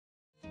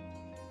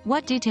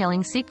What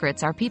detailing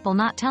secrets are people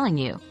not telling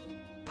you?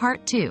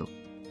 Part 2.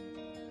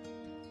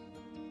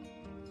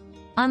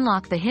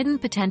 Unlock the hidden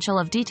potential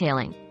of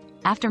detailing.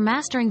 After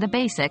mastering the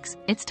basics,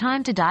 it's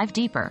time to dive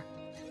deeper.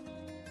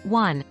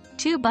 1.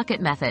 2-bucket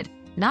method.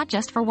 Not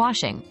just for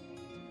washing.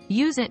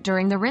 Use it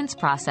during the rinse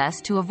process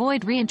to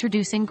avoid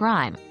reintroducing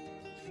grime.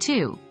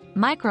 2.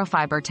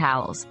 Microfiber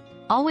towels.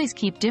 Always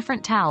keep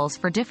different towels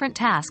for different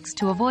tasks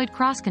to avoid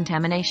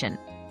cross-contamination.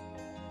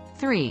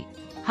 3.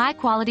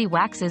 High-quality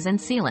waxes and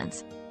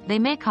sealants. They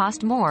may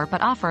cost more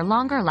but offer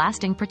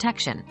longer-lasting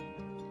protection.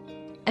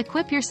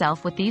 Equip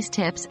yourself with these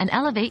tips and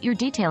elevate your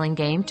detailing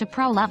game to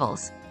pro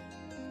levels.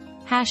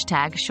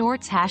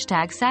 #shorts,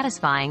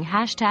 #satisfying,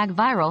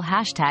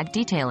 #viral,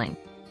 #detailing.